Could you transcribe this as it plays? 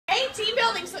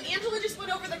building. So Angela just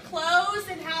went over the close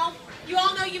and how you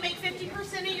all know you make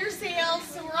 50% of your sales,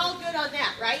 so we're all good on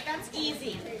that, right? That's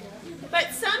easy.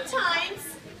 But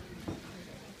sometimes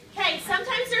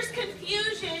there's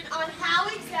confusion on how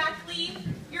exactly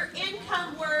your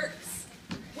income works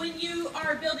when you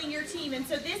are building your team. And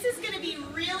so this is going to be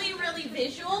really, really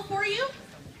visual for you.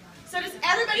 So does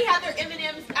everybody have their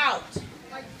M&Ms out?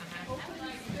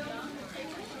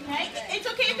 Okay, it's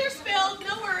okay if they're spilled,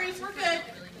 no worries, we're good.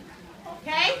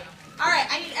 Okay? Alright,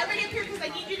 I need everybody up here because I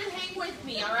need you to hang with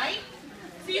me, alright?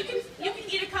 So you can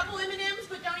eat a couple M&Ms,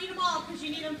 but don't eat them all because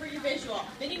you need them for your visual.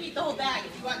 Then you can eat the whole bag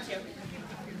if you want to.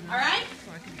 Alright?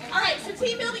 Alright, so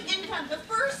team building income. The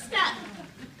first step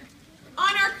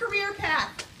on our career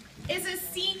path is a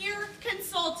senior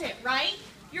consultant, right?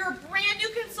 You're a brand new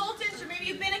consultant, or maybe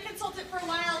you've been a consultant for a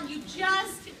while and you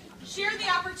just share the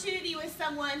opportunity with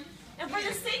someone. And for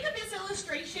the sake of this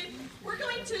illustration, we're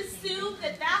going to assume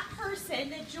that that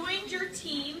person that joined your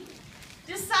team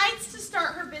decides to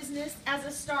start her business as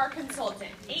a star consultant.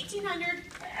 1800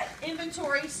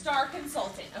 inventory star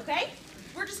consultant, okay?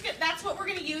 That's what we're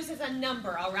going to use as a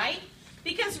number, all right?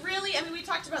 Because really, I mean, we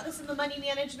talked about this in the money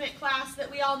management class that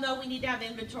we all know we need to have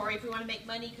inventory if we want to make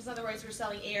money because otherwise we're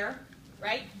selling air,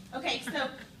 right? Okay, so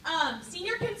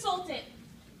senior consultant,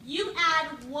 you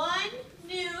add one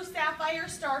new Sapphire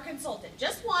Star consultant,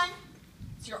 just one.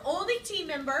 It's your only team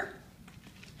member.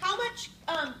 How much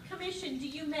commission do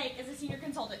you make as a senior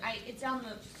consultant? It's on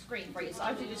the screen for you, so I'll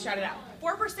have to just shout it out.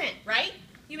 4%, right?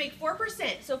 You make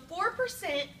 4%. So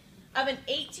 4% of an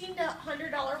 $1,800 to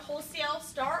 $100 wholesale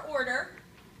star order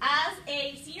as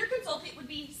a senior consultant would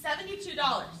be $72.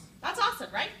 That's awesome,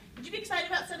 right? Would you be excited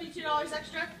about $72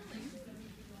 extra?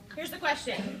 Here's the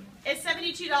question. Is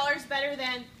 $72 better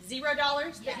than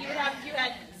 $0 that you would have if you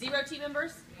had 0 team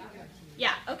members?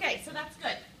 Yeah, okay, so that's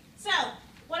good. So,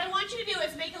 what I want you to do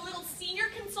is make a little senior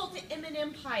consultant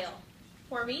M&M pile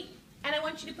for me, and I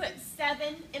want you to put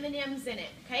 7 M&Ms in it,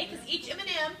 okay? Because each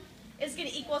M&M is going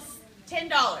to equal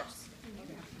 $10.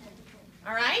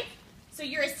 All right? So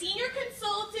you're a senior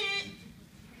consultant,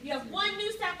 you have 1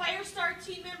 new Sapphire Star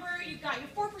team member, you've got your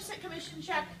 4% commission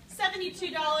check,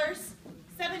 $72,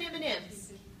 7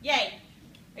 M&Ms. Yay.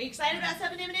 Are you excited about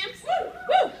 7 M&Ms? Woo!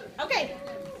 Woo! Okay.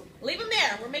 Leave them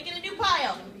there. We're making a new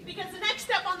pile. Because the next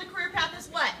step on the career path is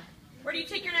what? Where do you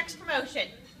take your next promotion?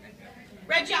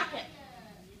 Red jacket.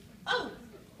 Oh,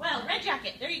 well, red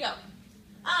jacket. There you go.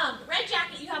 Red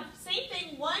jacket, you have same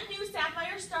thing, 1 new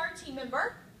Sapphire Star team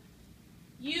member.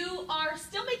 You are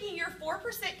still making your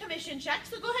 4% commission check,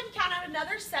 so go ahead and count out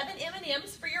another 7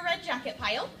 M&Ms for your red jacket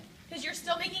pile, because you're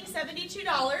still making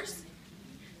 $72.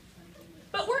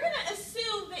 But we're going to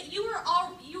assume that you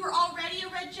were already a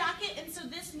red jacket, and so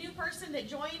this new person that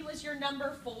joined was your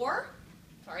number 4.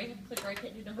 Sorry, click right,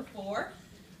 can't do number 4.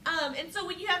 And so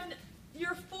when you have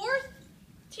your 4th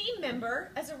team member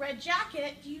as a red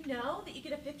jacket, do you know that you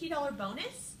get a $50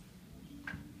 bonus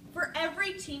for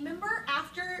every team member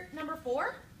after number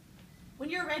 4? When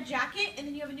you're a red jacket and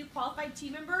then you have a new qualified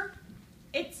team member,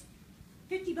 it's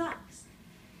 $50.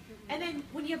 And then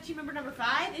when you have team member number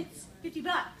 5, it's $50.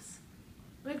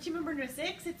 When you have team member number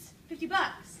 6, it's $50.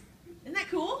 Isn't that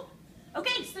cool?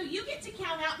 Okay, so you get to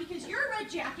count out because you're a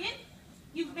red jacket.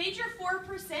 You've made your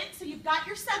 4%, so you've got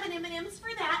your 7 M&Ms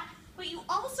for that, but you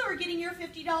also are getting your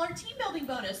 $50 team building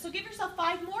bonus. So give yourself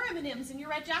 5 more M&Ms in your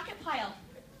red jacket pile.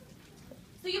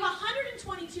 So you have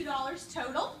 $122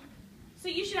 total. So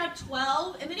you should have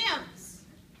 12 M&Ms.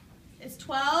 Is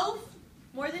 12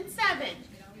 more than 7?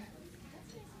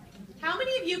 How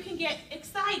many of you can get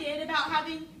excited about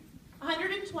having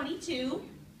 122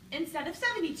 instead of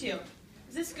 72?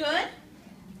 Is this good?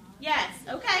 Yes,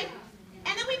 okay.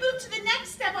 And then we move to the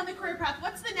next step on the career path.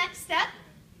 What's the next step?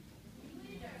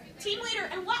 Team leader.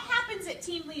 And what happens at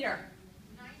team leader?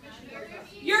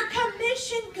 Your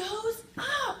commission goes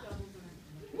up.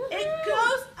 It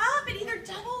goes up. It either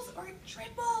doubles or it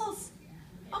triples.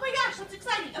 Oh my gosh, that's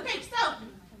exciting. Okay, so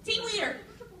team leader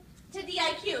to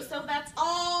DIQ. So that's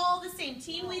all the same.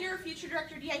 Team leader, future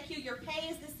director, DIQ. Your pay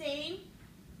is the same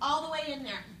all the way in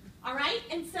there. All right?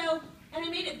 And I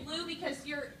made it blue because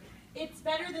it's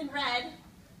better than red.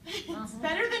 It's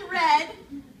better than red,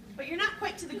 but you're not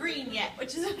quite to the green yet,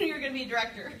 which is when you're going to be a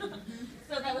director.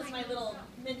 So that was my little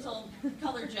mental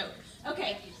color joke.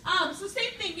 Okay, so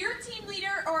same thing. You're a team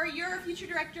leader or you're a future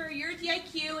director or you're a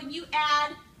DIQ and you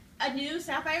add a new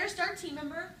Sapphire Star team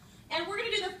member. And we're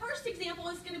going to do the first example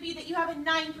is going to be that you have a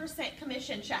 9%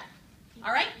 commission check.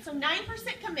 All right, so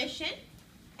 9% commission.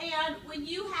 And when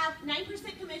you have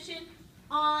 9% commission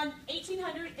on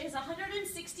 1,800 is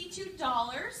 $162.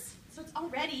 So it's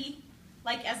already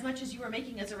like as much as you were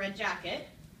making as a red jacket.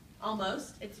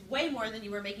 almost. It's way more than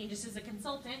you were making just as a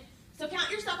consultant. So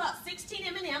count yourself out 16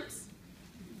 M&Ms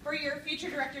for your future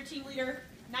director, team leader,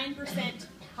 9%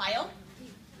 pile.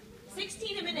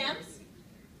 16 M&Ms.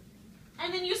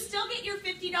 And then you still get your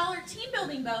 $50 team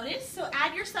building bonus, so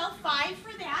add yourself 5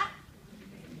 for that.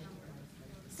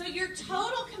 So your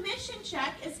total commission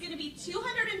check is going to be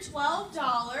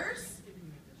 $212.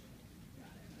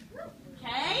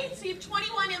 Okay, so you have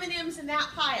 21 M&Ms in that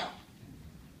pile.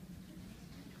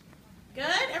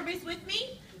 Good? Everybody's with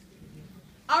me?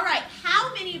 All right,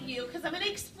 how many of you, because I'm going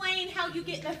to explain how you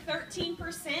get the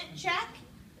 13% check.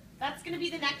 That's going to be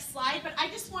the next slide, but I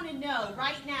just want to know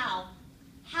right now,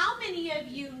 how many of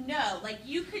you know, like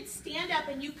you could stand up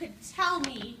and you could tell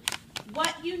me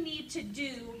what you need to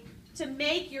do to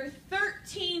make your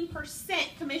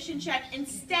 13% commission check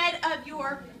instead of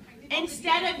your 9%. If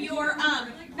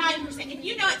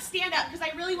you know it, stand up, because I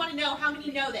really want to know how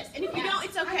many know this. And if you don't,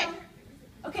 it's okay.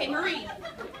 Okay, Marie,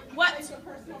 what?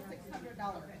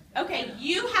 Okay,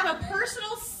 you have a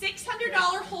personal $600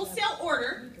 wholesale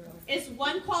order is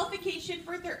one qualification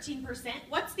for 13%.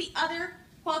 What's the other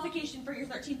qualification for your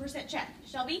 13% check?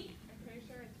 Shelby? I'm pretty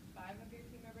sure it's 5 of your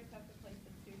team members have to place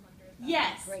at 200.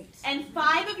 Yes. Great. And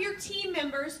 5 of your team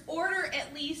members order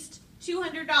at least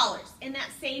 $200 in that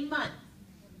same month.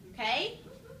 Okay?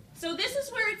 So this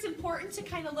is where it's important to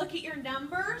kind of look at your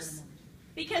numbers,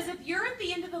 because if you're at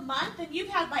the end of the month and you've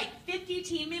had like 50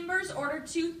 team members order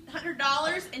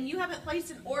 $200 and you haven't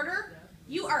placed an order,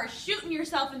 you are shooting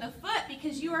yourself in the foot,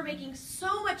 because you are making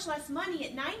so much less money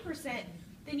at 9%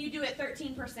 than you do at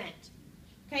 13%.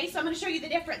 Okay, so I'm going to show you the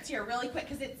difference here really quick,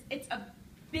 because it's a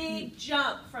big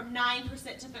jump from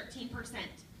 9% to 13%.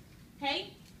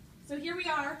 Okay, so here we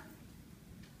are.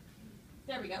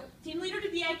 There we go. Team leader to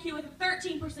DIQ with a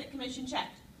 13% commission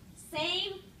check.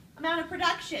 Same amount of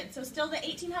production, so still the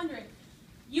 $1,800.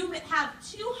 You have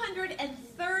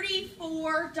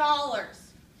 $234.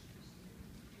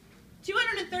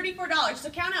 $234. So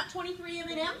count out 23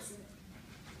 M&Ms.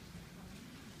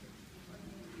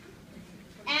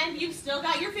 And you've still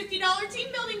got your $50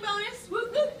 team building bonus.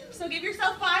 Whoop, whoop. So give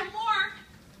yourself 5 more.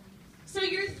 So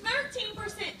your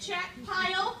 13% check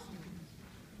pile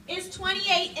is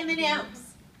 28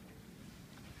 M&Ms.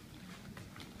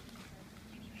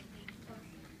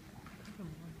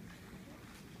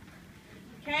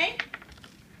 Okay?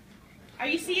 Are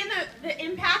you seeing the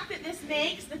impact that this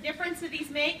makes, the difference that these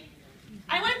make?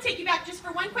 I want to take you back just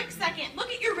for one quick second.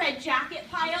 Look at your red jacket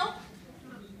pile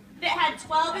that had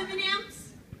 12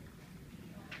 M&Ms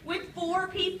with 4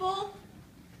 people.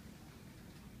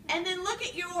 And then look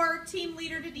at your team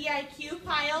leader to DIQ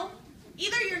pile,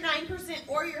 either your 9%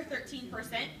 or your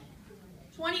 13%.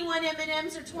 21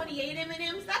 M&Ms or 28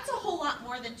 M&Ms, that's a whole lot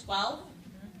more than 12.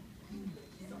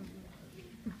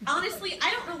 Honestly,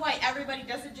 I don't know why everybody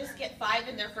doesn't just get 5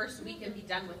 in their first week and be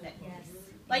done with it. Yes.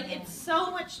 Like, it's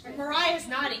so much. Mariah's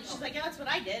nodding. She's like, yeah, that's what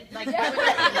I did. Like,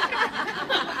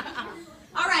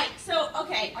 all right, so,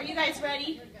 okay, are you guys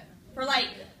ready for, like,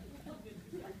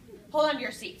 hold on to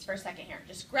your seats for a second here.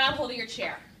 Just grab hold of your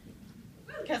chair,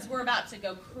 because we're about to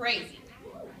go crazy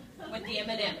with the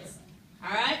M&Ms,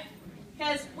 all right?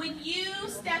 Because when you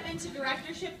step into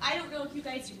directorship, I don't know if you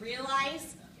guys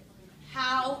realize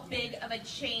how big of a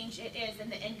change it is in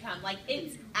the income. Like,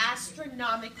 it's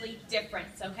astronomically different,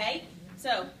 okay?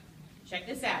 So, check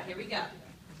this out. Here we go.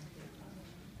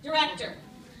 Director.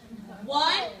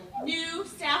 1 new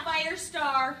Sapphire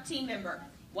Star team member.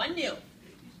 1 new.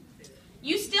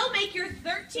 You still make your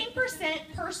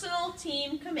 13% personal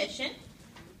team commission,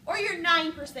 or your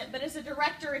 9%, but as a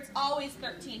director, it's always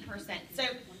 13%. So,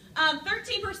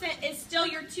 13% is still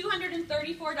your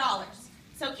 $234.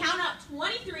 So count out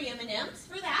 23 M&Ms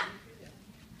for that.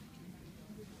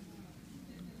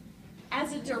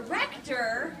 As a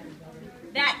director,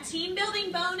 that team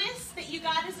building bonus that you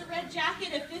got as a red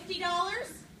jacket of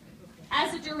 $50,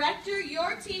 as a director,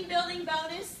 your team building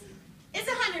bonus is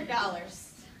 $100.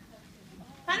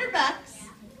 $100.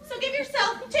 So give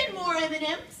yourself 10 more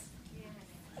M&Ms.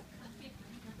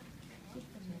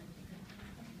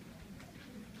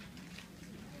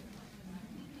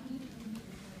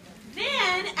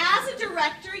 Then, as a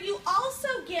director, you also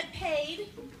get paid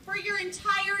for your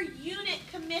entire unit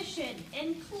commission,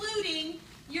 including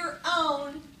your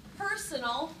own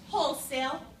personal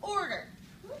wholesale order,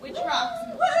 which rocks.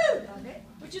 Woo!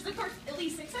 Which is, of course,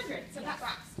 Elissa 600, so that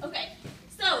rocks. Okay,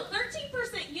 so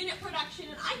 13% unit production,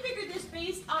 and I figured this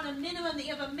based on a minimum, that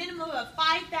you have a minimum of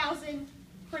 5,000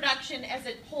 production as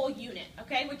a whole unit,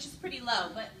 okay, which is pretty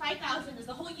low, but 5,000 is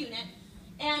the whole unit.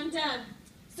 And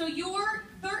so your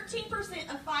 13%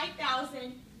 of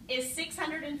 5,000 is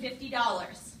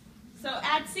 $650. So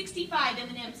add 65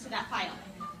 M&Ms to that pile.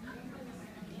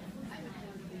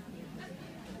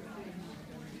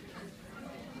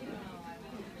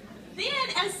 Then,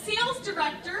 as sales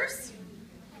directors,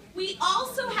 we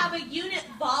also have a unit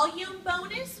volume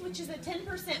bonus, which is a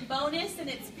 10% bonus, and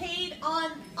it's paid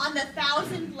on the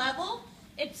 1,000 level.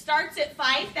 It starts at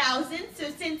 5,000.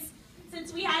 So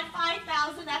since we had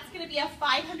 5,000, that's going to be a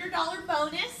 $500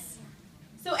 bonus.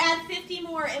 So add 50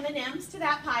 more M&Ms to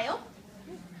that pile.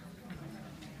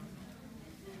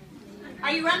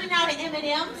 Are you running out of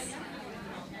M&Ms?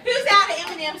 Who's out of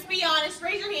M&Ms? Be honest.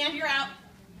 Raise your hand. You're out.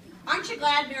 Aren't you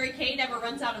glad Mary Kay never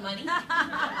runs out of money?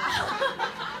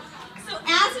 So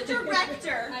as a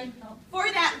director,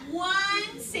 for that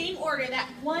one same order, that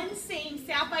one same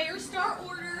Sapphire Star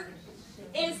order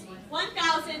is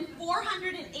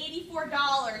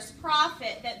 $1,484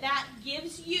 profit that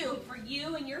gives you for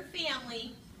you and your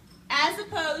family, as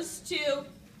opposed to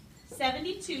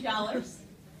 $72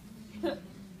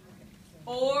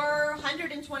 or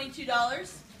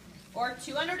 $122 or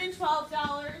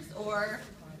 $212 or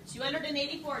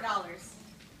 $284.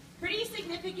 Pretty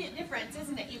significant difference,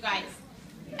 isn't it, you guys?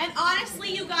 And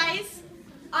honestly, you guys,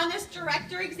 on this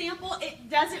director example, it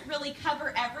doesn't really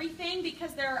cover everything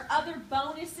because there are other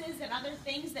bonuses and other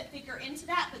things that figure into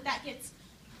that, but that gets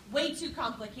way too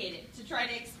complicated to try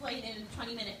to explain it in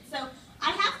 20 minutes. So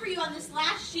I have for you on this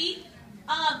last sheet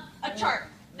a chart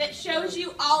that shows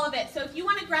you all of it. So if you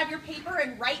want to grab your paper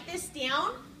and write this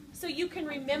down so you can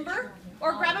remember,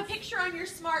 or grab a picture on your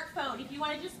smartphone. If you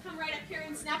want to just come right up here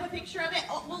and snap a picture of it,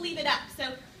 we'll leave it up.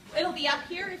 So it'll be up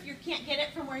here if you can't get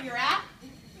it from where you're at.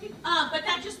 But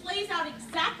that just lays out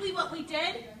exactly what we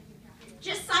did,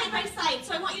 just side by side.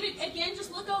 So I want you to, again,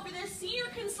 just look over this. Senior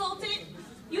consultant,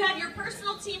 you have your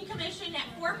personal team commission at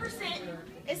 4%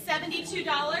 is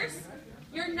 $72.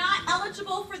 You're not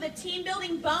eligible for the team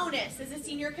building bonus as a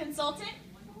senior consultant.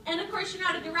 And of course, you're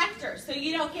not a director, so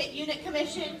you don't get unit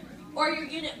commission or your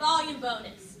unit volume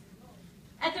bonus.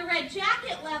 At the red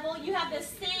jacket level, you have the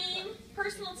same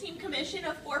personal team commission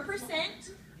of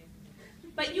 4%,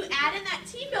 but you add in that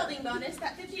team building bonus,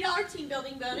 that $50 team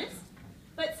building bonus,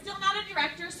 but still not a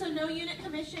director, so no unit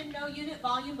commission, no unit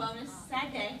volume bonus.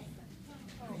 Sad day.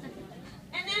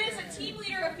 And then as a team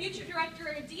leader, a future director,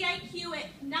 a DIQ at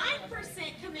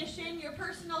 9% commission, your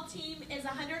personal team is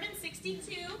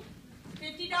 $162.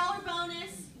 $50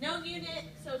 bonus, no unit,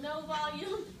 so no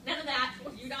volume, none of that.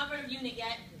 You don't have a unit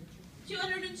yet.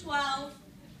 212,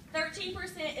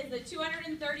 13% is the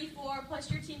 234 plus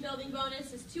your team building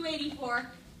bonus is 284.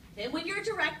 Then when you're a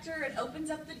director, it opens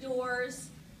up the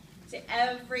doors to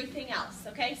everything else.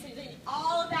 Okay, so then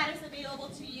all of that is available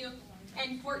to you,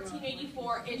 and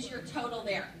 1484 is your total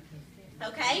there.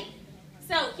 Okay,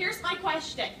 so here's my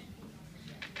question.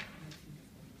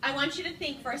 I want you to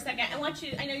think for a second. I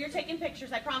know you're taking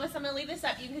pictures. I promise I'm going to leave this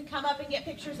up. You can come up and get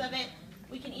pictures of it.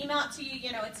 We can email it to you.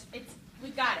 You know,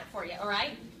 we've got it for you, all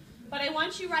right? But I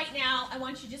want you right now, I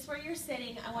want you just where you're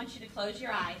sitting, I want you to close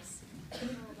your eyes.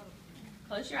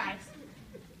 Close your eyes.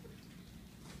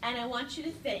 And I want you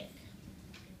to think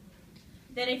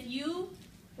that if you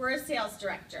were a sales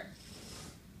director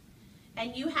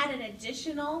and you had an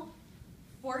additional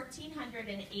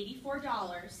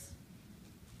 $1,484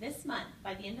 this month,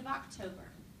 by the end of October,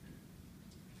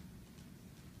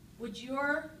 would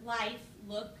your life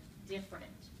look different?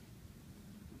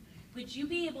 Would you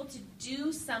be able to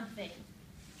do something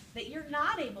that you're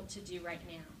not able to do right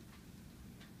now?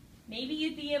 Maybe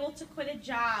you'd be able to quit a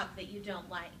job that you don't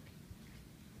like.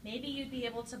 Maybe you'd be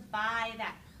able to buy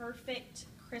that perfect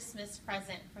Christmas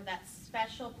present for that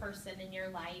special person in your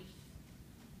life.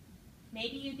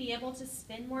 Maybe you'd be able to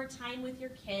spend more time with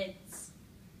your kids.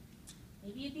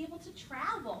 Maybe you'd be able to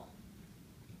travel.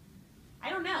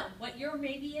 I don't know what your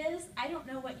maybe is. I don't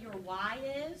know what your why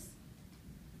is.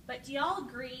 But do y'all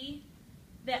agree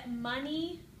that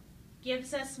money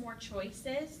gives us more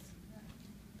choices?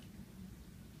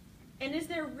 And is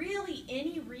there really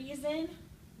any reason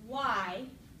why,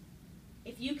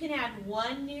 if you can add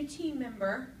one new team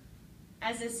member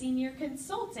as a senior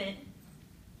consultant,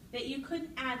 that you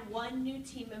couldn't add one new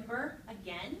team member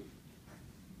again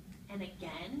and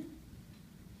again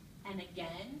and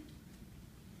again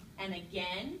and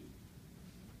again?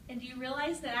 And do you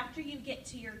realize that after you get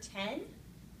to your 10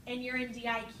 and you're in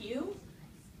DIQ,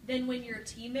 then when your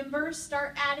team members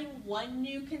start adding one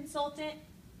new consultant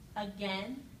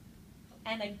again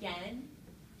and again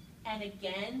and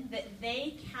again, that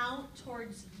they count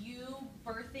towards you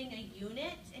birthing a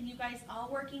unit and you guys all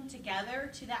working together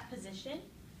to that position?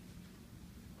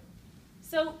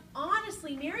 So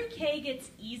honestly, Mary Kay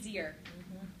gets easier.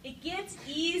 It gets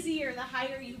easier the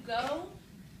higher you go,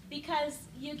 because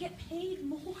you get paid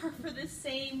more for the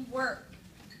same work.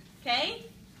 Okay?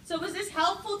 So was this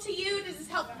helpful to you? Does this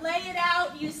help lay it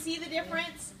out? Do you see the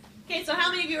difference? Okay, so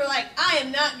how many of you are like, I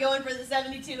am not going for the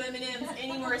 72 M&Ms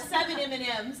anymore, 7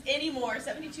 M&Ms anymore,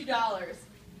 $72.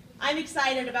 I'm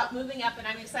excited about moving up, and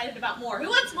I'm excited about more. Who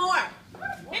wants more?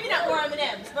 Maybe not more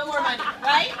M&Ms, but more money,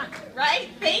 right? Right?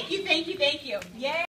 Thank you, thank you, thank you. Yay!